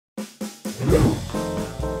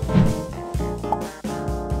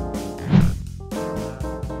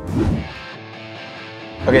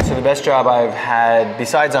Okay, so the best job I've had,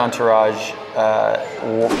 besides Entourage,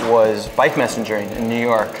 was bike messengering in New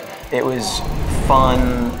York. It was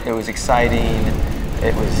fun, it was exciting,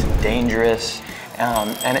 it was dangerous,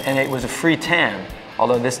 and it was a free tan,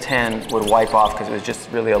 although this tan would wipe off because it was just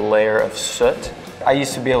really a layer of soot. I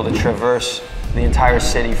used to be able to traverse the entire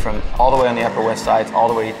city from all the way on the Upper West Side all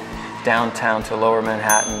the way downtown to Lower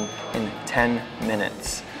Manhattan in 10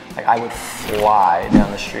 minutes. Like, I would fly down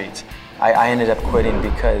the streets. I ended up quitting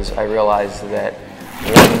because I realized that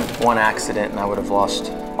one accident and I would have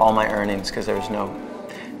lost all my earnings because there was no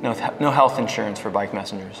health insurance for bike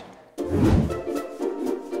messengers.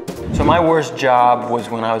 So my worst job was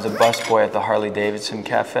when I was a busboy at the Harley-Davidson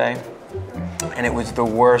cafe. And it was the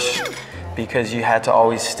worst because you had to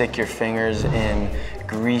always stick your fingers in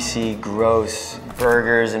greasy, gross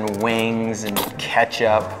burgers and wings and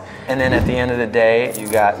ketchup. And then at the end of the day, you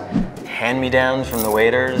got hand-me-downs from the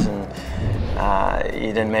waiters, and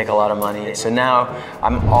you didn't make a lot of money. So now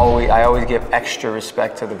I always give extra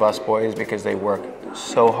respect to the busboys because they work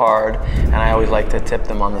so hard, and I always like to tip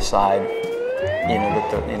them on the side,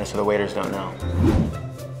 so the waiters don't know.